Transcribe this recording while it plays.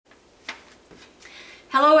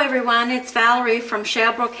Hello everyone, it's Valerie from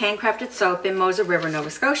Shalebrook Handcrafted Soap in Moser River, Nova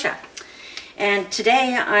Scotia. And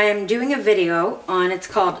today I'm doing a video on, it's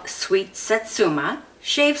called Sweet Satsuma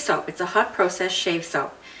Shave Soap. It's a hot process shave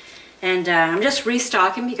soap. And I'm just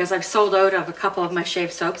restocking because I've sold out of a couple of my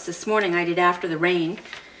shave soaps. This morning I did After the Rain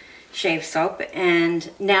shave soap,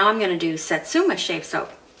 and now I'm going to do Satsuma shave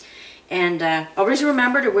soap. And always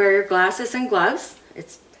remember to wear your glasses and gloves.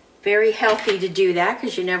 It's very healthy to do that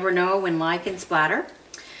because you never know when lye can splatter.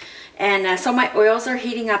 And so my oils are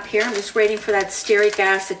heating up here. I'm just waiting for that stearic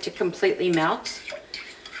acid to completely melt.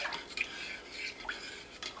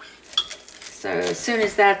 So as soon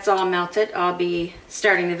as that's all melted, I'll be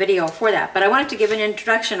starting the video for that. But I wanted to give an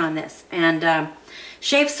introduction on this. And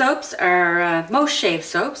shave soaps are, most shave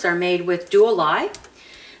soaps are made with dual lye.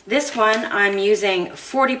 This one I'm using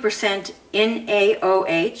 40%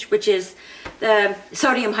 NaOH, which is the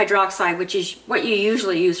sodium hydroxide, which is what you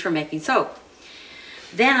usually use for making soap.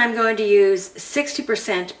 Then I'm going to use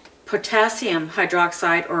 60% potassium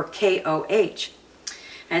hydroxide, or KOH.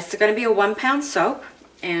 And it's going to be a 1 pound soap,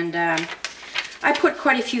 and I put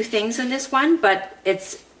quite a few things in this one, but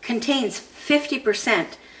it contains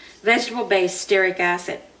 50% vegetable-based stearic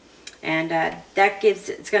acid, and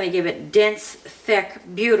it's going to give it dense, thick,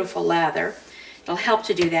 beautiful lather. It'll help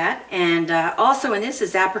to do that. And also in this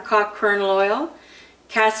is Apricot Kernel Oil,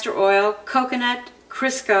 Castor Oil, coconut,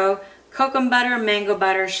 Crisco, Kokum Butter, mango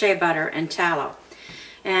butter, Shea Butter, and Tallow.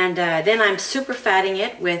 And then I'm super fatting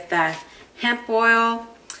it with Hemp Oil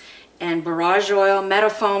and Borage Oil,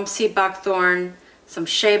 Meadowfoam, sea Buckthorn, some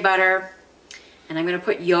Shea Butter, and I'm going to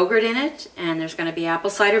put yogurt in it, and there's going to be apple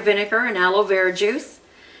cider vinegar and aloe vera juice,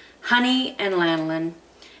 honey, and lanolin.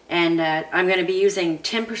 And I'm going to be using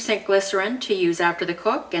 10% glycerin to use after the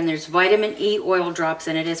cook, and there's vitamin E oil drops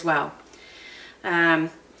in it as well.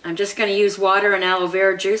 I'm just going to use water and aloe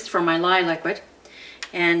vera juice for my lye liquid.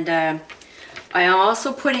 And I am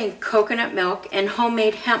also putting coconut milk and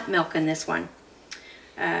homemade hemp milk in this one.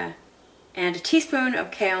 And a teaspoon of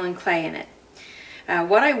kaolin clay in it.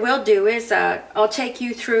 What I will do is I'll take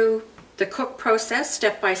you through the cook process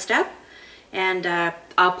step by step. And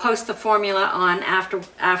I'll post the formula on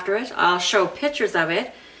after it. I'll show pictures of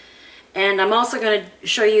it. And I'm also going to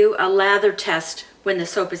show you a lather test when the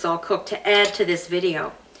soap is all cooked to add to this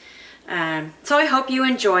video. So I hope you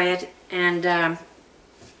enjoy it. And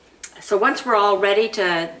so once we're all ready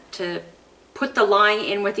to put the lye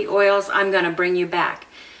in with the oils, I'm going to bring you back.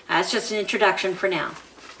 It's just an introduction for now.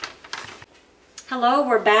 Hello,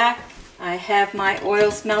 we're back. I have my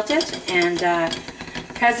oils melted, and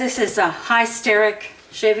because this is a high stearic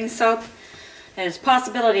shaving soap, there's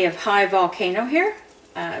possibility of high volcano here.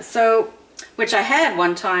 Which I had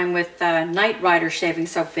one time with Night Rider shaving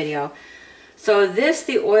soap video. So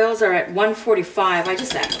the oils are at 145.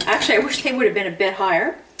 Actually, I wish they would have been a bit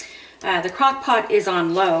higher. The crock pot is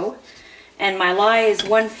on low, and my lye is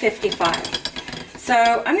 155.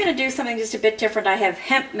 So I'm going to do something just a bit different. I have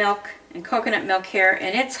hemp milk and coconut milk here,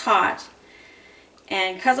 and it's hot.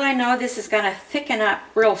 And because I know this is going to thicken up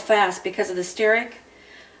real fast because of the stearic,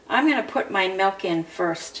 I'm going to put my milk in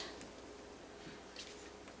first.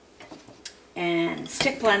 And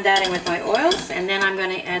stick blend that in with my oils, and then I'm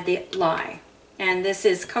going to add the lye. And this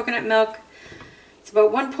is coconut milk. It's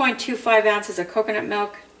about 1.25 ounces of coconut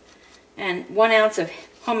milk and 1 ounce of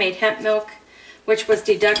homemade hemp milk, which was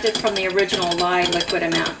deducted from the original lye liquid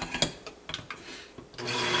amount.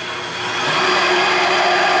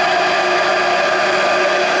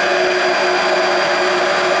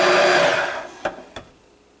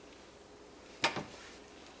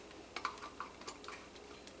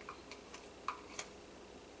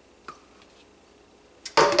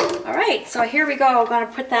 So here we go. I'm going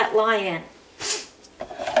to put that lye in.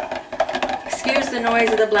 Excuse the noise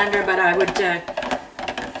of the blender, but I would,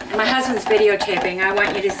 my husband's videotaping. I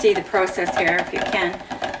want you to see the process here if you can.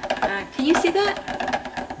 Can you see that?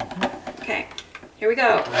 Okay, here we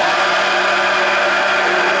go.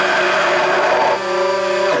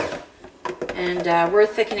 And we're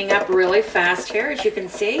thickening up really fast here, as you can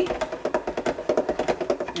see.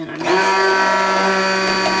 And I'm going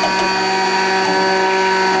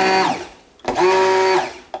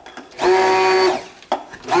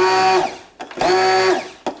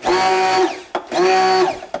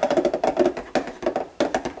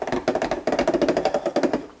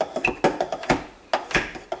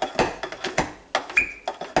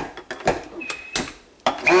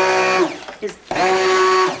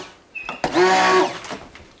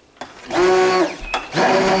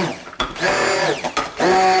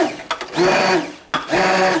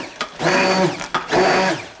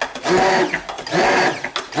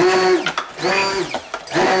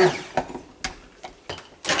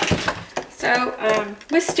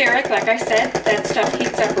With Stearic, like I said, that stuff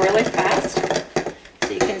heats up really fast.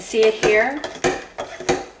 So you can see it here.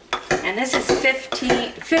 And this is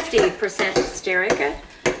 50% Stearic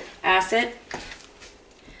Acid. I'm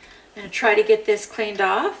going to try to get this cleaned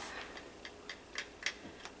off.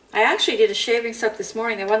 I actually did a shaving soap this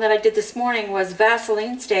morning. The one that I did this morning was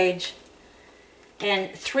Vaseline stage in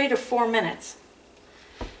 3 to 4 minutes.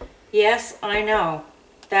 Yes, I know.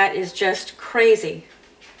 That is just crazy.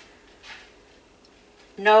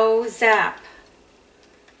 No zap.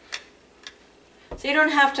 So you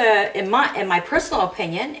don't have to, in my personal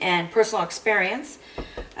opinion and personal experience,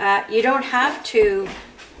 you don't have to,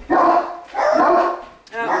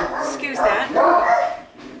 excuse that,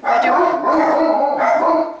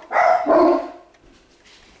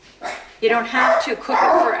 you don't have to cook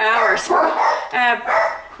it for hours.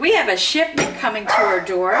 We have a shipment coming to our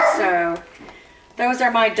door, so those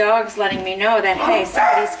are my dogs letting me know that, hey,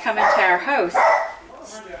 somebody's coming to our house.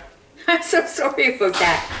 I'm so sorry about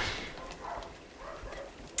that.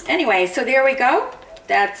 Anyway, so there we go.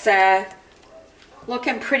 That's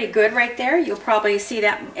looking pretty good right there. You'll probably see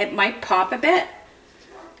that it might pop a bit.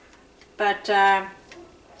 But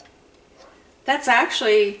that's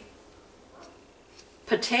actually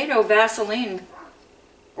potato Vaseline,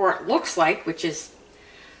 or it looks like, which is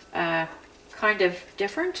kind of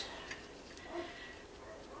different.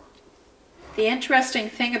 The interesting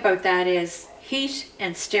thing about that is heat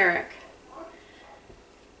and Stearic.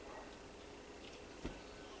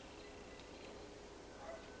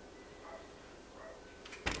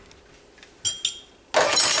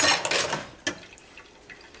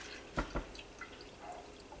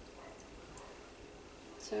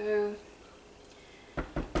 So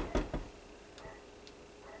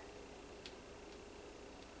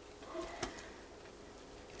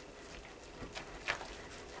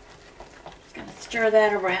just going to stir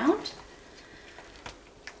that around.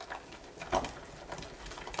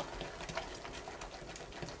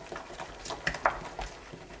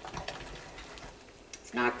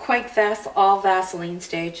 It's not quite all Vaseline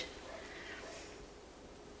stage.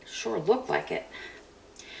 Sure looked like it.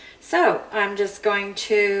 So I'm just going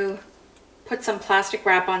to put some plastic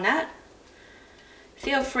wrap on that.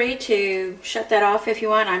 Feel free to shut that off if you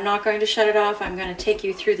want. I'm not going to shut it off. I'm going to take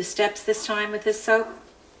you through the steps this time with this soap.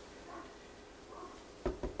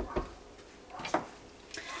 I'm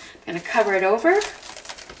going to cover it over.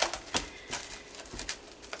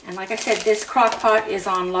 And like I said, this crock pot is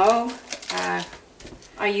on low.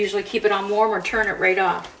 I usually keep it on warm or turn it right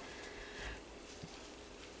off,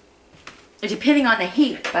 depending on the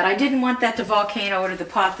heat, but I didn't want that to volcano out of the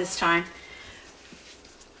pot this time.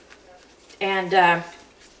 And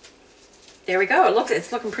there we go.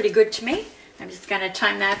 It's looking pretty good to me. I'm just going to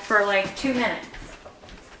time that for like 2 minutes.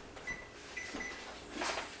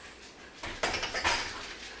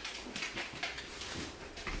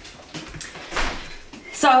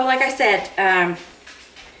 So like I said,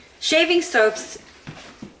 shaving soaps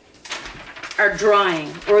are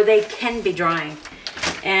drying, or they can be drying.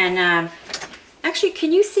 And actually,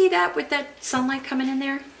 can you see that with that sunlight coming in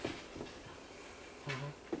there?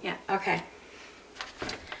 Mm-hmm. Yeah, okay.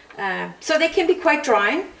 So they can be quite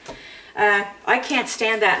drying. I can't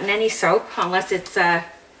stand that in any soap unless it's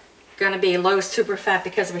going to be low superfat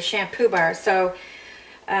because of a shampoo bar. So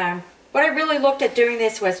what I really looked at doing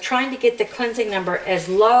this was trying to get the cleansing number as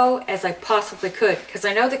low as I possibly could, because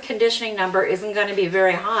I know the conditioning number isn't going to be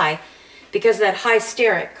very high because of that high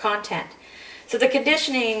stearic content. So the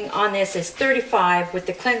conditioning on this is 35 with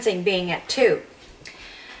the cleansing being at 2.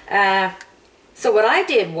 So what I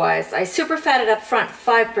did was I superfatted up front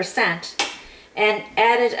 5% and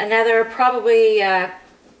added another probably 8%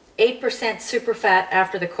 superfat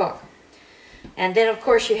after the cook. And then of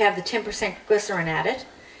course you have the 10% glycerin added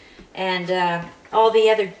and all the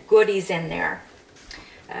other goodies in there.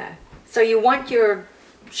 So you want your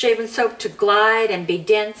shaving soap to glide and be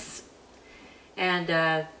dense and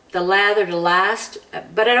the lather to last,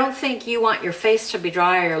 but I don't think you want your face to be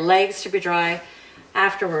dry or your legs to be dry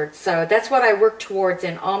afterwards. So that's what I work towards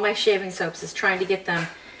in all my shaving soaps, is trying to get them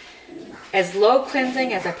as low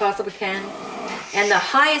cleansing as I possibly can and the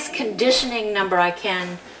highest conditioning number I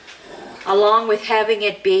can, along with having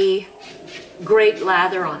it be great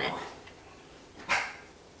lather on it.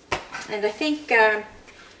 And I think I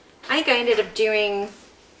ended up doing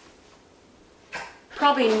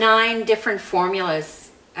probably 9 different formulas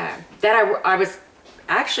that I was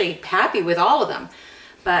actually happy with all of them,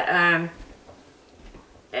 but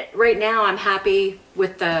right now I'm happy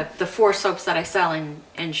with the 4 soaps that I sell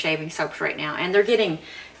in shaving soaps right now, and they're getting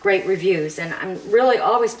great reviews, and I'm really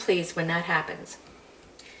always pleased when that happens,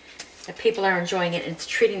 that people are enjoying it and it's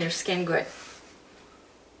treating their skin good.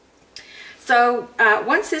 So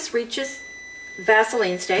once this reaches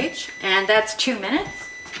Vaseline stage, and that's 2 minutes,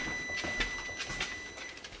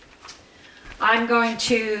 I'm going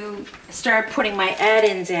to start putting my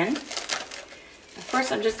add-ins in.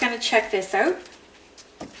 First, I'm just going to check this out.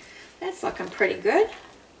 That's looking pretty good.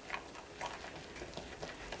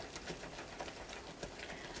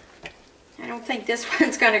 I don't think this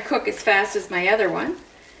one's going to cook as fast as my other one.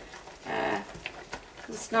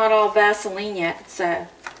 It's not all Vaseline yet. It's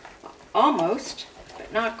almost,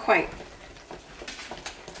 but not quite.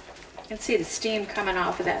 You can see the steam coming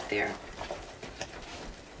off of that there.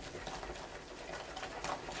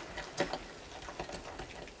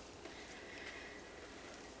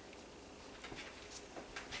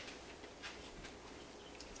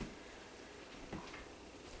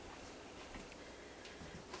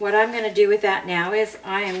 What I'm going to do with that now is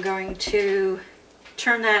I am going to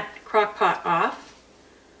turn that crock pot off.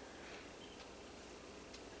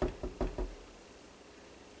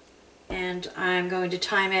 And I'm going to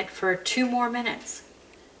time it for 2 more minutes.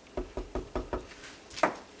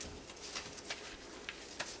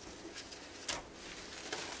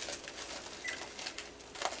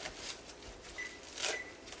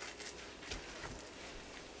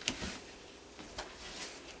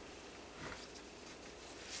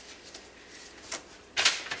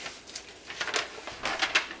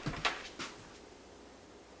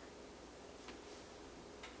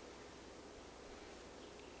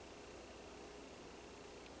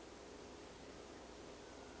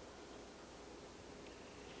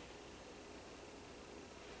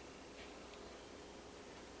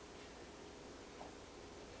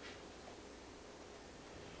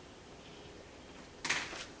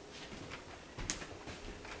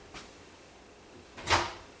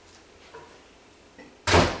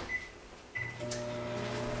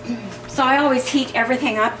 So I always heat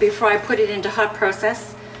everything up before I put it into hot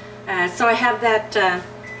process. So I have that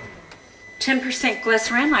 10%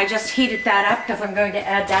 glycerin. I just heated that up because I'm going to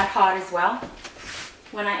add that hot as well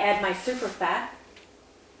when I add my super fat.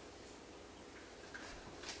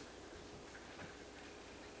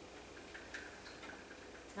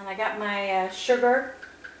 And I got my sugar.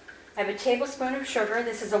 I have a tablespoon of sugar.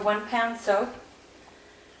 This is a 1 pound soap.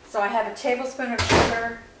 So I have a tablespoon of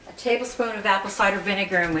sugar, a tablespoon of apple cider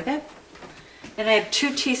vinegar in with it. And I have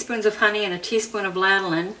 2 teaspoons of honey and a teaspoon of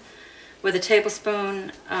lanolin with a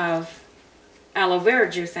tablespoon of aloe vera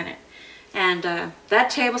juice in it. And that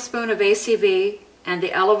tablespoon of ACV and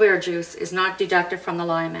the aloe vera juice is not deducted from the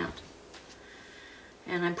lye amount.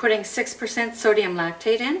 And I'm putting 6% sodium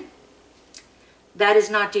lactate in. That is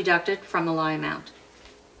not deducted from the lye amount.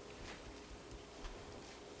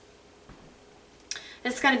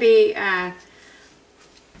 It's going to be,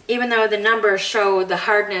 even though the numbers show the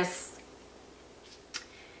hardness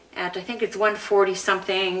at, I think it's 140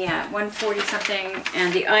 something, yeah, 140 something,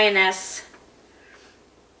 and the INS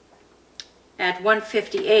at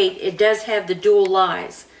 158, it does have the dual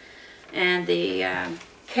lyes. And the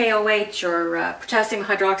KOH, or potassium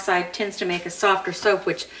hydroxide, tends to make a softer soap,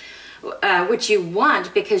 which you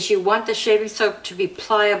want because you want the shaving soap to be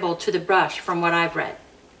pliable to the brush, from what I've read.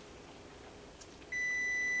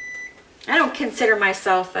 I don't consider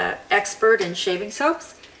myself an expert in shaving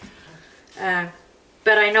soaps,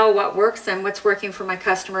 but I know what works and what's working for my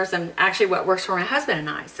customers, and actually what works for my husband and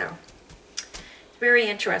I, so very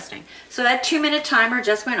interesting. So that 2-minute timer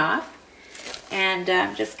just went off, and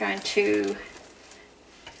I'm just going to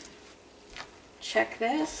check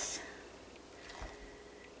this,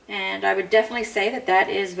 and I would definitely say that that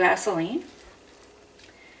is Vaseline.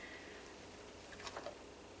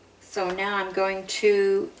 So now I'm going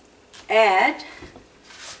to add,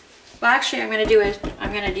 well, actually I'm going to do it,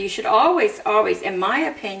 you should always, in my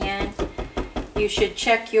opinion, you should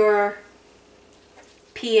check your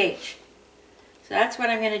pH. So that's what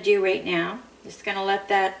I'm going to do right now. Just going to let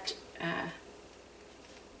that,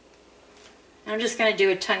 I'm just going to do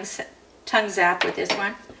a tongue zap with this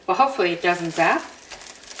one. Well, hopefully it doesn't zap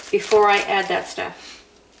before I add that stuff.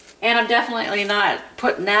 And I'm definitely not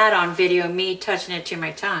putting that on video, me touching it to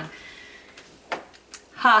my tongue.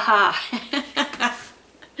 Ha ha.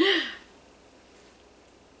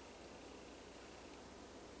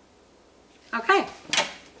 Okay.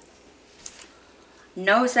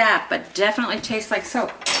 No zap, but definitely tastes like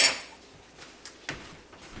soap.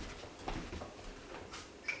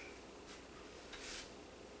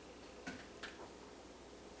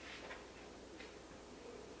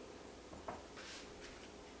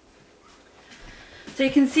 So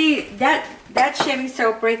you can see that shaving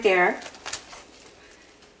soap right there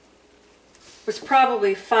was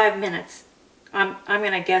probably 5 minutes. I'm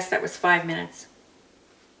going to guess that was 5 minutes.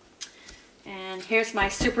 And here's my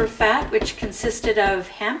super fat, which consisted of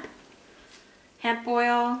hemp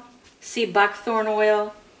oil, Buckthorn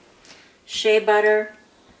oil, Shea Butter,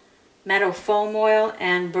 Meadowfoam oil,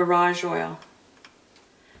 and Borage Oil.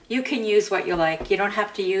 You can use what you like. You don't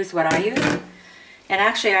have to use what I use. And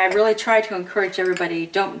actually, I really try to encourage everybody,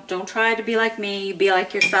 don't try to be like me, be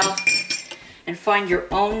like yourself, and find your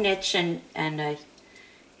own niche. And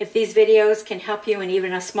if these videos can help you in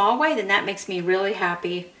even a small way, then that makes me really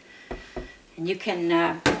happy. And you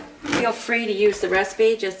can feel free to use the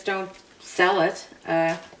recipe, just don't sell it.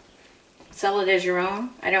 Sell it as your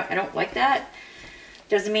own. I don't like that.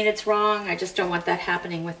 Doesn't mean it's wrong. I just don't want that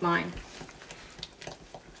happening with mine.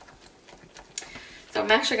 So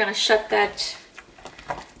I'm actually going to shut that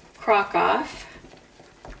crock off.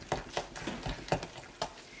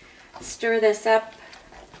 Stir this up.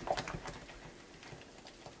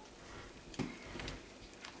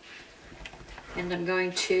 And I'm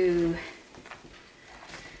going to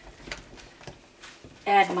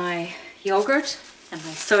add my yogurt and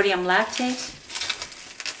my sodium lactate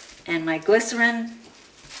and my glycerin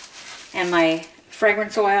and my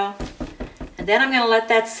fragrance oil. And then I'm going to let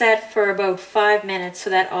that set for about 5 minutes so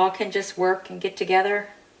that all can just work and get together.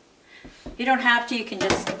 You don't have to, you can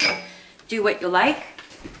just do what you like.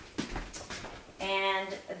 And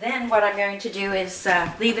then what I'm going to do is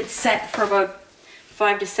leave it set for about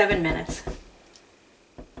 5 to 7 minutes.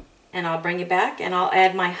 And I'll bring you back and I'll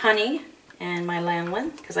add my honey and my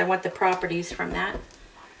lanolin because I want the properties from that.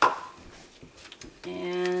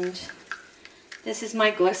 And this is my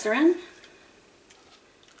glycerin.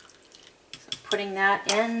 So putting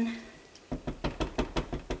that in.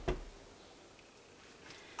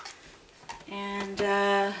 And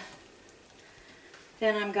then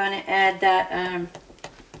I'm going to add that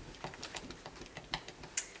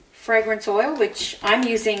fragrance oil, which I'm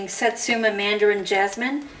using Satsuma Mandarin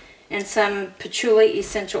Jasmine and some patchouli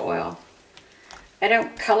essential oil. I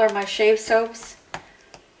don't color my shave soaps.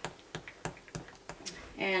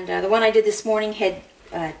 And the one I did this morning had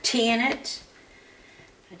tea in it.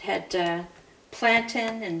 It had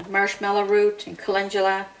plantain and marshmallow root and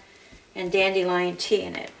calendula and dandelion tea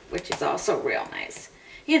in it, which is also real nice.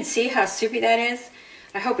 You can see how soupy that is.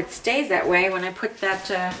 I hope it stays that way when I put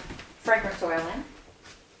that fragrance oil in.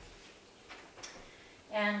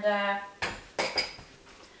 And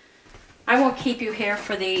I won't keep you here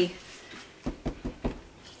for the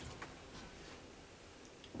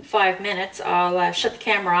 5 minutes. I'll shut the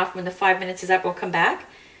camera off. When the 5 minutes is up, we'll come back.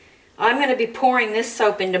 I'm going to be pouring this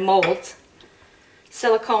soap into molds,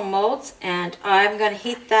 silicone molds, and I'm going to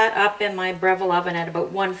heat that up in my Breville oven at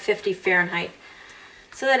about 150 Fahrenheit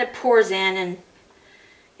so that it pours in and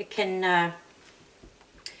it can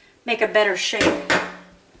make a better shape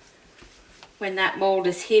when that mold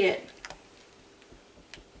is heated.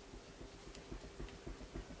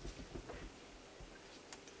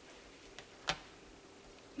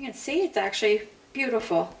 You can see it's actually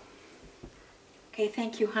beautiful. Okay,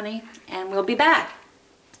 thank you, honey, and we'll be back.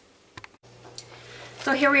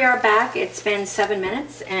 So here we are back. It's been 7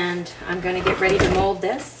 minutes and I'm going to get ready to mold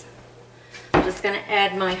this. I'm just going to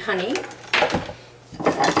add my honey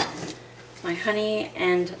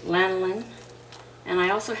and lanolin, and I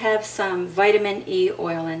also have some vitamin E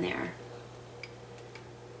oil in there.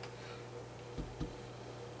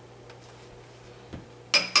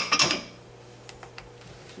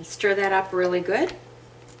 And stir that up really good.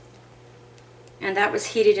 And that was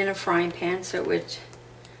heated in a frying pan, so it would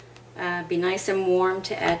be nice and warm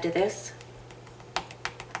to add to this.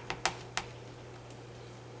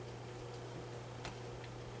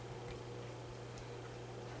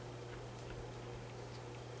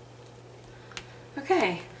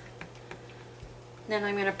 Okay, then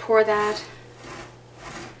I'm going to pour that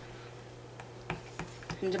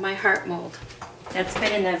into my heart mold. That's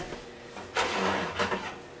been in the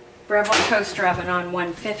Breville toaster oven on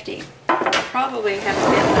 150. Probably have a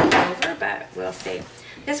bit left over, but we'll see.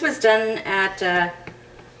 This was done at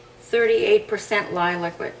 38% lye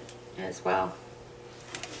liquid as well.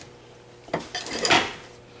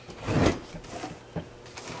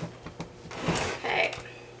 Okay.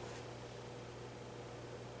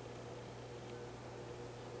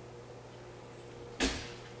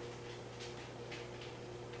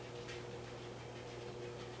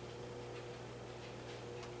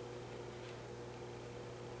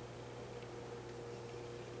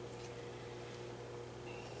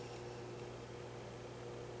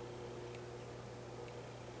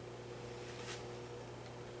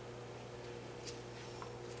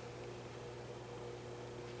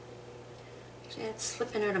 It's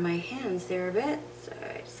slipping out of my hands there a bit, so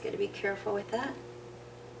I just got to be careful with that.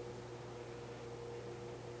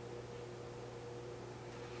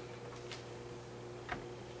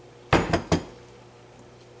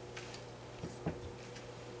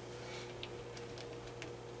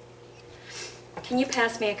 Can you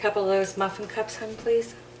pass me a couple of those muffin cups, hon,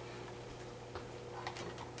 please?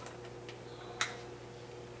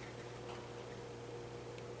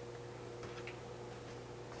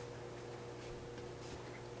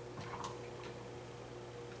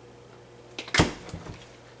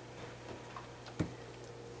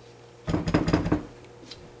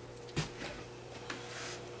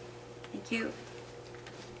 Thank you.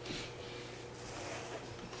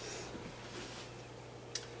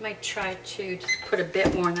 Might try to just put a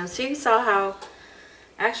bit more in those. So you saw how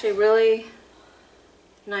actually really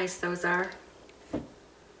nice those are.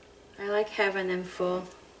 I like having them full.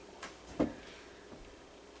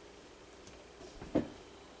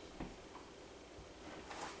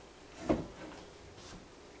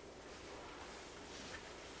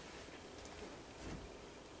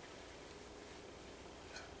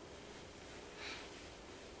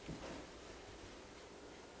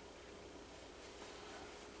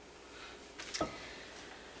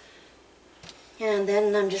 And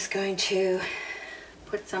then I'm just going to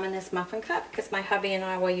put some in this muffin cup because my hubby and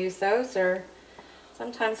I will use those, or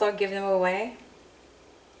sometimes I'll give them away.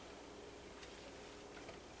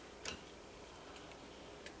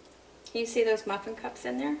 Can you see those muffin cups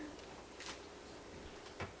in there?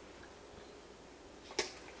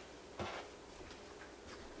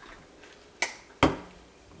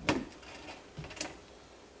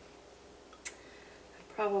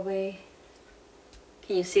 Probably,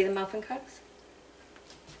 can you see the muffin cups?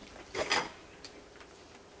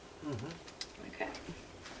 Okay.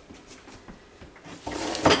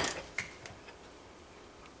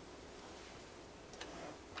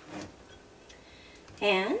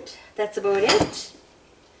 And that's about it.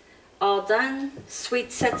 All done.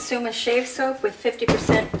 Sweet Satsuma shave soap with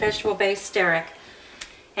 50% vegetable-based stearic.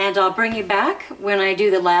 And I'll bring you back when I do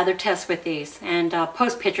the lather test with these, and I'll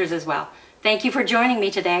post pictures as well. Thank you for joining me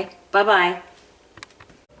today. Bye-bye.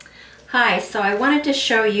 Hi, so I wanted to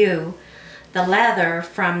show you the lather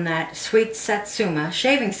from that Sweet Satsuma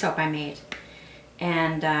shaving soap I made.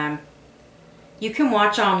 And you can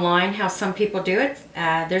watch online how some people do it.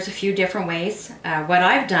 There's a few different ways. What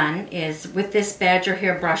I've done is with this badger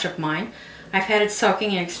hair brush of mine, I've had it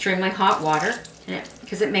soaking in extremely hot water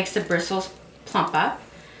because it makes the bristles plump up.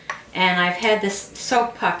 And I've had this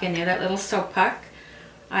soap puck in there, that little soap puck.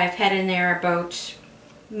 I've had in there about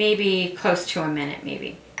maybe close to a minute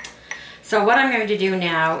maybe. So what I'm going to do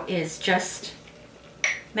now is just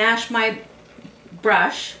mash my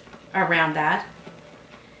brush around that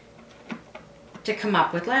to come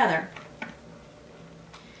up with lather.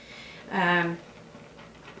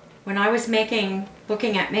 When I was looking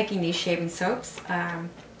at making these shaving soaps,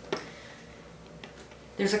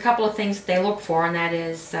 there's a couple of things that they look for, and that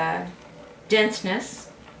is denseness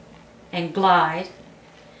and glide.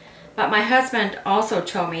 But my husband also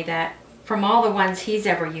told me that from all the ones he's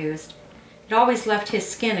ever used, it always left his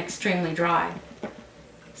skin extremely dry.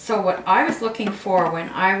 So what I was looking for when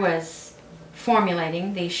I was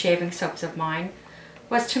formulating these shaving soaps of mine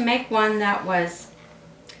was to make one that was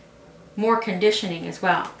more conditioning as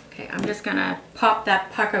well. Okay, I'm just going to pop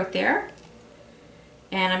that puck out there,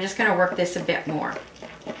 and I'm just going to work this a bit more.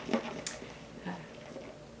 A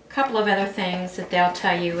couple of other things that they'll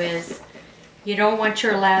tell you is you don't want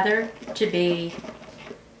your lather to be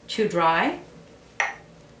too dry,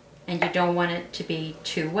 and you don't want it to be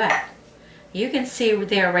too wet. You can see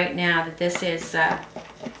there right now that this is,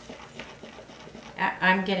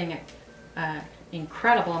 I'm getting an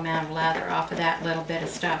incredible amount of lather off of that little bit of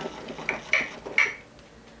stuff.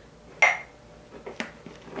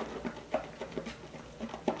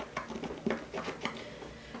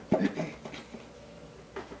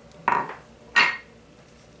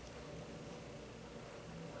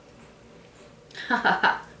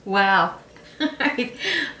 Wow.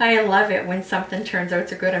 I love it when something turns out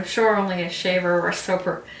so good. I'm sure only a shaver or a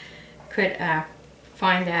soaper could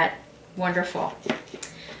find that wonderful.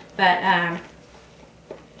 But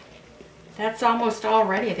that's almost all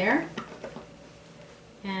ready there.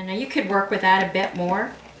 And you could work with that a bit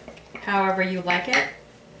more, however you like it.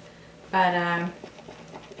 But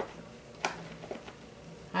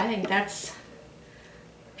I think that's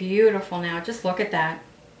beautiful now. Just look at that.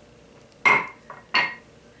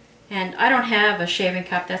 And I don't have a shaving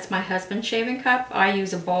cup. That's my husband's shaving cup. I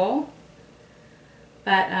use a bowl.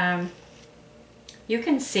 But you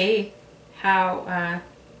can see how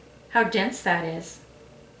dense that is.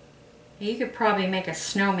 You could probably make a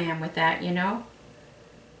snowman with that, you know.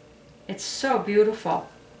 It's so beautiful.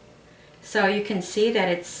 So you can see that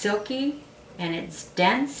it's silky and it's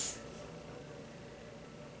dense.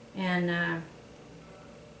 And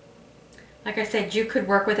like I said, you could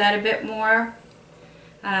work with that a bit more.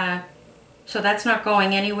 So that's not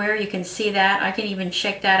going anywhere. You can see that. I can even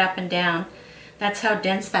shake that up and down. That's how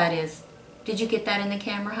dense that is. Did you get that in the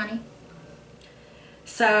camera, honey?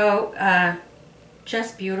 So,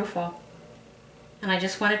 just beautiful. And I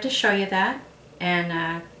just wanted to show you that.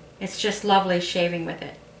 And it's just lovely shaving with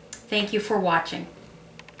it. Thank you for watching.